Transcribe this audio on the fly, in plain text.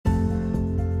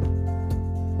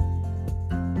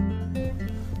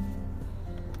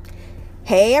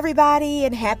Hey everybody,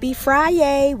 and happy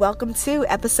Friday. Welcome to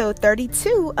episode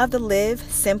 32 of the Live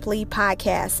Simply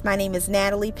podcast. My name is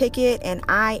Natalie Pickett and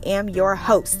I am your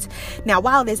host. Now,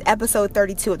 while it is episode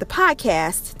 32 of the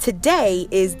podcast, today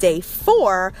is day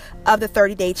 4 of the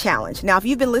 30-day challenge. Now, if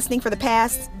you've been listening for the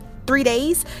past 3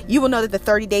 days, you will know that the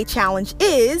 30-day challenge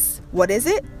is, what is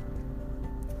it?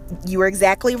 You are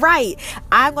exactly right.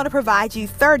 I'm going to provide you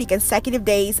 30 consecutive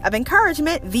days of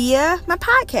encouragement via my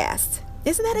podcast.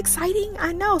 Isn't that exciting?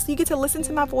 I know. So you get to listen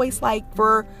to my voice like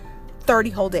for 30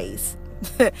 whole days.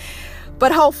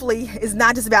 But hopefully it's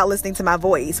not just about listening to my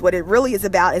voice. What it really is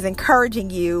about is encouraging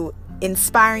you,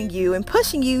 inspiring you, and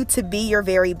pushing you to be your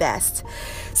very best.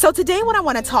 So today what I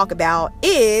want to talk about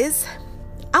is,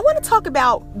 I want to talk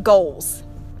about goals.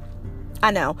 I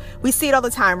know we see it all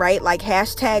the time, right? Like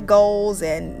hashtag goals,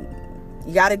 and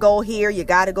you got to go here, you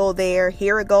got to go there,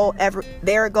 here a goal,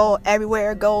 there a goal, everywhere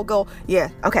a goal.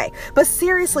 Yeah, okay. But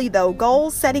seriously though,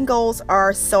 setting goals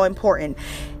are so important.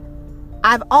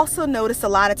 I've also noticed a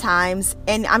lot of times,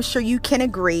 and I'm sure you can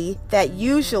agree, that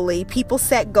usually people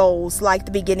set goals like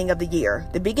the beginning of the year.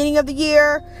 The beginning of the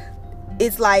year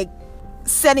is like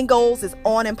setting goals is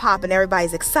on and popping.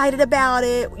 Everybody's excited about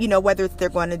it. You know, whether they're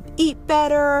going to eat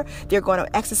better, they're going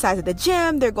to exercise at the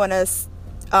gym,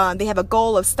 they have a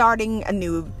goal of starting a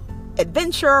new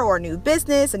adventure or a new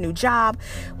business, a new job,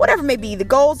 whatever it may be. The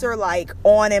goals are like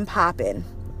on and popping.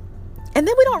 And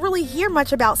then we don't really hear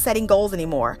much about setting goals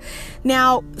anymore.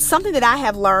 Now, something that I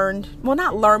have learned, well,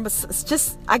 not learned, but it's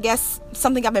just, I guess,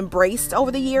 something I've embraced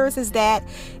over the years is that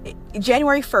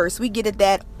January 1st, we get it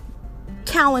that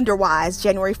calendar-wise,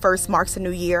 January 1st marks a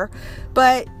new year.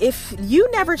 But if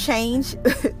you never change,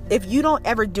 if you don't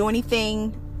ever do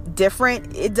anything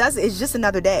different, it's just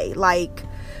another day. Like,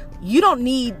 you don't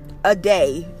need a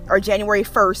day or January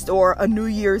 1st or a New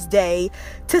Year's Day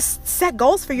to set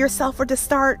goals for yourself or to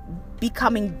start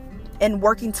becoming and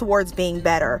working towards being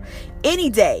better. Any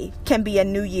day can be a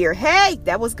new year. Hey,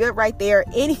 that was good right there.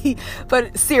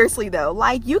 But seriously though,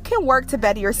 like, you can work to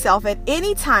better yourself at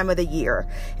any time of the year.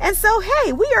 And so,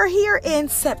 hey, we are here in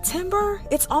September.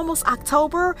 It's almost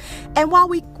October. And while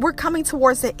we're coming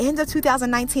towards the end of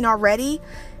 2019 already,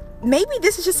 maybe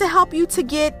this is just to help you to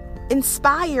get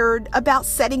inspired about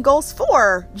setting goals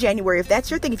for January. If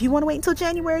that's your thing, if you want to wait until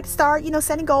January to start,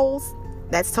 setting goals,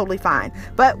 that's totally fine.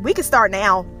 But we can start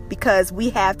now because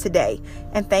we have today.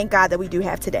 And thank God that we do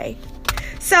have today.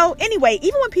 So anyway,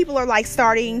 even when people are like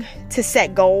starting to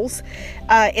set goals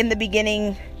in the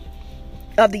beginning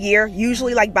of the year,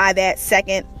 usually like by that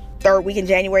second, third week in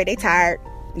January, they tired.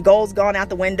 Goals gone out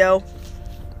the window.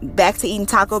 Back to eating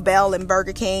Taco Bell and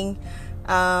Burger King.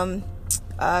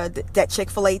 That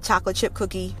Chick-fil-A chocolate chip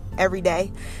cookie every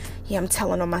day. Yeah, I'm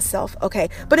telling on myself. Okay.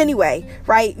 But anyway,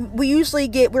 right.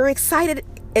 We're excited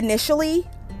initially.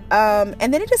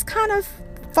 And then it just kind of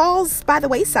falls by the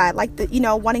wayside, like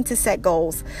wanting to set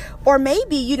goals. Or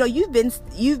maybe, you've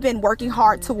been working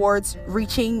hard towards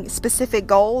reaching specific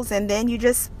goals and then you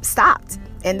just stopped.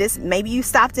 And maybe you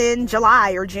stopped in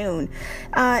July or June.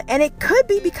 And it could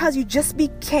be because you just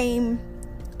became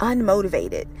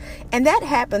unmotivated. And that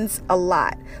happens a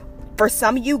lot. For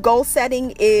some of you, goal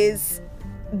setting is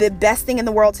the best thing in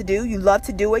the world to do. You love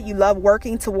to do it. You love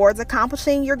working towards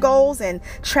accomplishing your goals and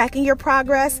tracking your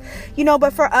progress,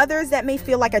 but for others that may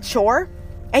feel like a chore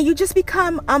and you just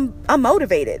become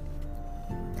unmotivated.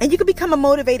 And you could become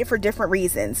unmotivated for different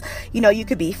reasons. You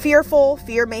could be fearful.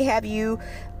 Fear may have you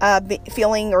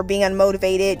feeling or being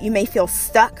unmotivated. You may feel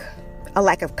stuck, a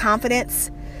lack of confidence,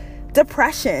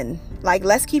 depression. Like,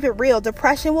 let's keep it real.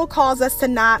 Depression will cause us to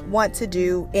not want to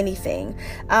do anything.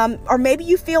 Or maybe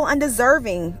you feel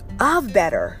undeserving of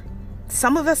better.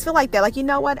 Some of us feel like that. Like, you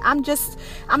know what? I'm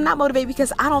not motivated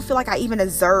because I don't feel like I even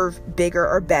deserve bigger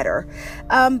or better.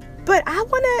 But I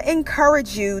want to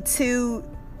encourage you to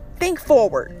think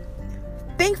forward.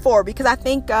 Think forward, because I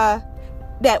think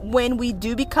that when we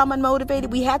do become unmotivated,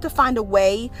 we have to find a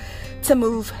way to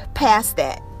move past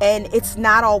that. And it's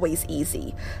not always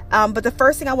easy. But the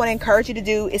first thing I want to encourage you to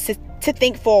do is to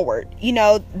think forward.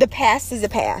 The past is the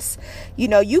past.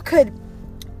 You could,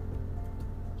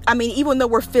 even though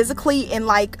we're physically in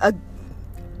like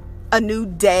a new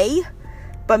day,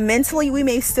 but mentally we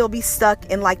may still be stuck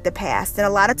in like the past. And a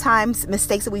lot of times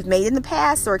mistakes that we've made in the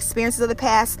past or experiences of the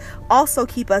past also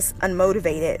keep us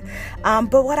unmotivated.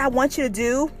 But what I want you to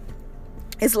do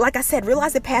is, like I said,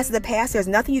 realize the past is the past. There's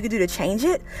nothing you can do to change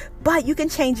it, but you can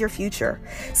change your future.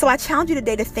 So I challenge you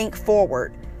today to think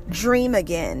forward, dream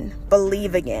again,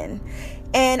 believe again.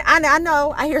 And I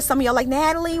know I hear some of y'all like,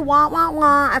 Natalie, wah, wah,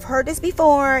 wah. I've heard this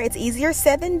before. It's easier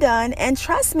said than done. And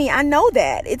trust me, I know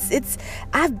that.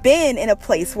 I've been in a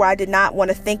place where I did not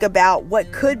want to think about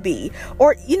what could be.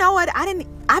 Or, you know what?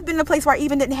 I've been in a place where I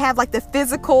even didn't have like the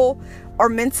physical or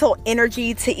mental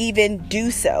energy to even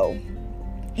do so.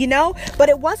 You know, but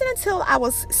it wasn't until I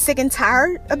was sick and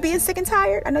tired of being sick and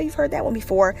tired. I know you've heard that one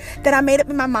before, that I made up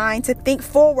in my mind to think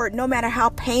forward, no matter how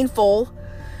painful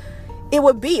it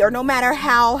would be, or no matter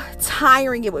how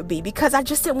tiring it would be, because I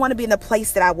just didn't want to be in the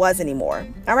place that I was anymore.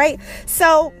 All right.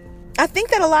 So I think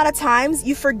that a lot of times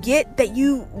we forget that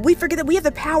we have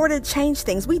the power to change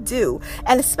things. We do.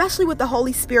 And especially with the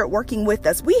Holy Spirit working with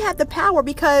us, we have the power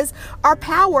because our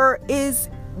power is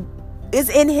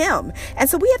in Him. And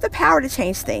so we have the power to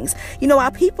change things. You know,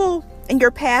 while people in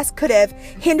your past could have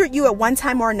hindered you at one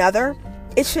time or another,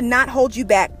 it should not hold you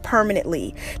back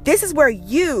permanently. This is where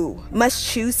you must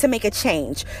choose to make a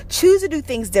change, choose to do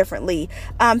things differently,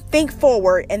 think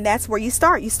forward. And that's where you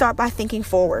start. You start by thinking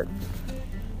forward.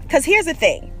 Because here's the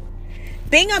thing.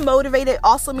 Being unmotivated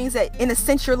also means that in a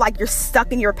sense, you're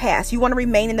stuck in your past. You want to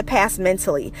remain in the past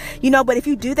mentally, you know, but if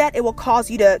you do that, it will cause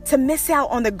you to miss out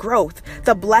on the growth,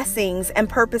 the blessings and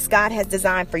purpose God has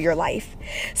designed for your life.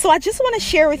 So I just want to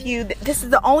share with you that this is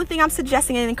the only thing I'm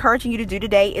suggesting and encouraging you to do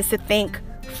today is to think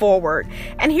forward.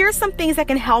 And here's some things that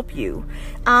can help you.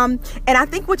 And I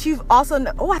think what you've also,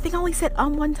 I think I only said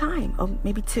one time,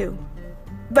 maybe two.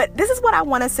 But this is what I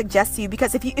want to suggest to you,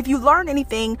 because if you learn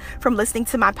anything from listening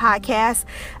to my podcast,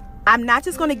 I'm not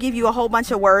just going to give you a whole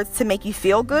bunch of words to make you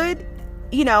feel good,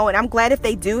 you know, and I'm glad if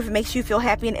they do, if it makes you feel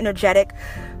happy and energetic,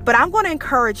 but I'm going to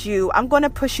encourage you. I'm going to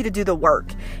push you to do the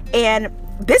work. And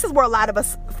this is where a lot of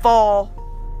us fall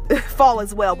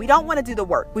as well. We don't want to do the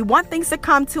work. We want things to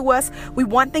come to us. We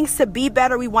want things to be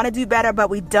better. We want to do better, but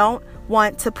we don't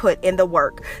want to put in the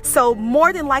work. So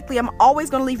more than likely, I'm always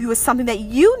going to leave you with something that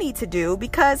you need to do,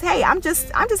 because hey, I'm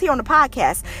just here on the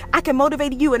podcast. I can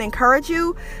motivate you and encourage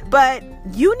you, but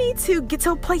you need to get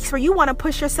to a place where you want to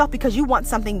push yourself because you want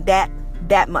something that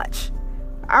much.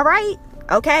 All right.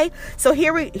 Okay, so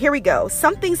here we go.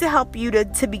 Some things to help you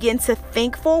to begin to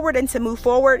think forward and to move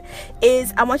forward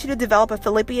is I want you to develop a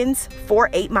Philippians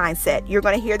 4:8 mindset. You're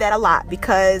going to hear that a lot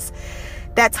because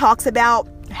that talks about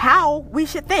how we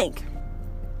should think.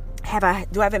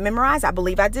 Do I have it memorized? I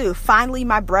believe I do. Finally,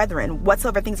 my brethren,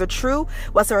 whatsoever things are true,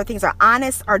 whatsoever things are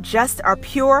honest, are just, are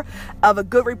pure, of a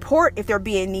good report, if there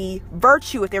be any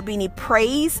virtue, if there be any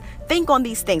praise, think on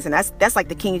these things. And that's like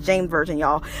the King James Version,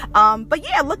 y'all. But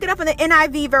yeah, look it up in the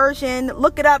NIV version.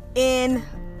 Look it up in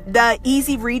the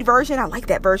easy read version. I like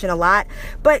that version a lot.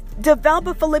 But develop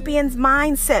a Philippians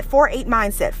mindset, 4:8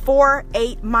 mindset,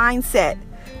 4:8 mindset.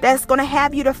 That's going to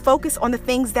have you to focus on the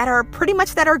things that are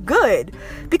good,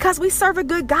 because we serve a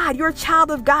good God. You're a child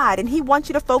of God, and He wants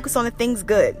you to focus on the things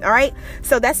good. All right.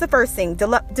 So that's the first thing.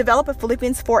 Develop a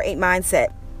Philippians 4:8 mindset.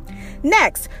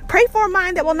 Next, pray for a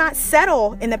mind that will not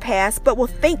settle in the past, but will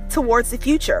think towards the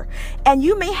future. And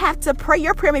you may have to pray.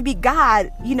 Your prayer may be,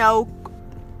 God,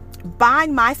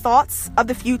 bind my thoughts of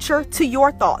the future to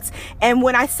your thoughts. And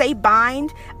when I say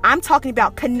bind, I'm talking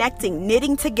about connecting,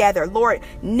 knitting together. Lord,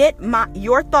 knit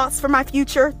your thoughts for my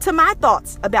future to my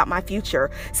thoughts about my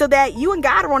future, so that you and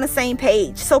God are on the same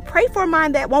page. So pray for a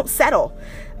mind that won't settle,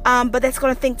 but that's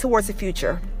going to think towards the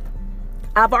future.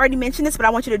 I've already mentioned this, but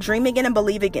I want you to dream again and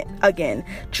believe again.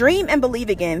 Dream and believe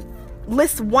again.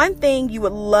 List one thing you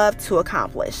would love to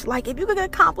accomplish. Like if you could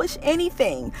accomplish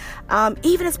anything,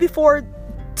 even as before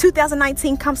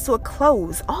 2019 comes to a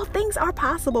close, all things are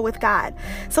possible with God.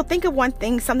 So think of one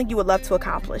thing, something you would love to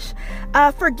accomplish.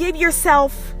 Forgive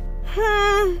yourself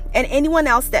and anyone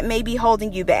else that may be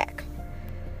holding you back.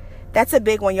 That's a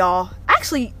big one, y'all.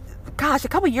 Actually, a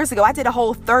couple years ago, I did a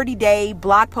whole 30-day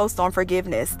blog post on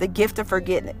forgiveness, the gift of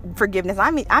forgiveness.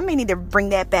 I may need to bring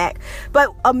that back.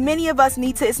 But many of us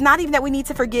need to, it's not even that we need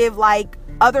to forgive like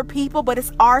other people, but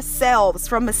it's ourselves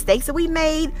from mistakes that we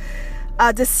made,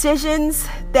 decisions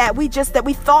that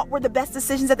we thought were the best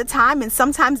decisions at the time, and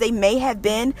sometimes they may have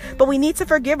been, but we need to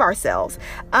forgive ourselves.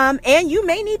 And you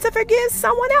may need to forgive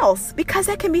someone else, because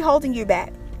that can be holding you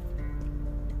back.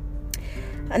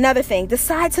 Another thing,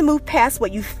 decide to move past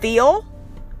what you feel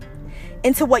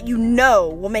into what you know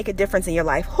will make a difference in your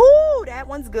life. Whoo, that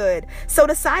one's good. So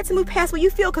decide to move past what you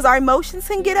feel, because our emotions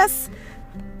can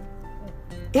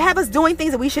have us doing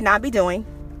things that we should not be doing.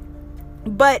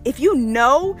 But if you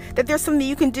know that there's something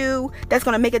you can do that's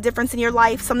going to make a difference in your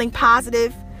life, something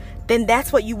positive, then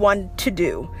that's what you want to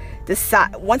do.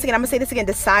 Once again, I'm going to say this again.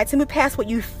 Decide to move past what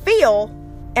you feel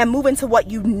and move into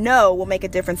what you know will make a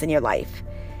difference in your life.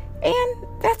 And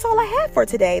that's all I have for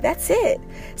today. That's it.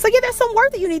 So yeah, there's some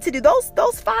work that you need to do. Those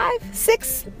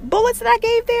 5-6 bullets that I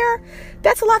gave there,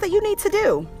 that's a lot that you need to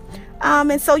do.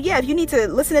 And so yeah, if you need to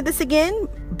listen to this again,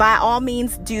 by all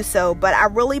means do so. But I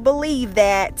really believe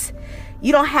that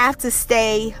you don't have to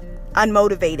stay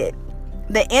unmotivated.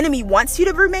 The enemy wants you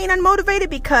to remain unmotivated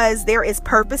because there is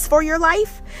purpose for your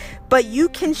life, but you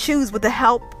can choose with the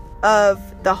help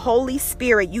of the Holy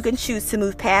Spirit. You can choose to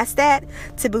move past that,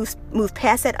 move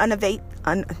past that unmotivation,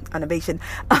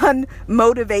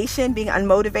 being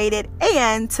unmotivated,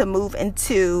 and to move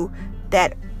into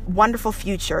that wonderful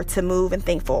future, to move and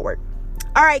think forward.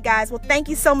 All right, guys. Well, thank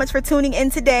you so much for tuning in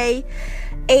today.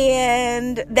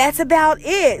 And that's about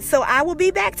it. So I will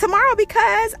be back tomorrow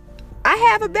because I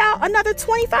have about another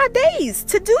 25 days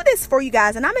to do this for you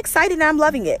guys, and I'm excited and I'm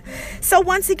loving it. So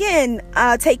once again,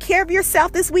 take care of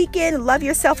yourself this weekend. Love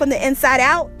yourself from the inside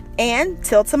out. And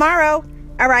till tomorrow.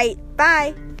 All right.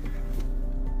 Bye.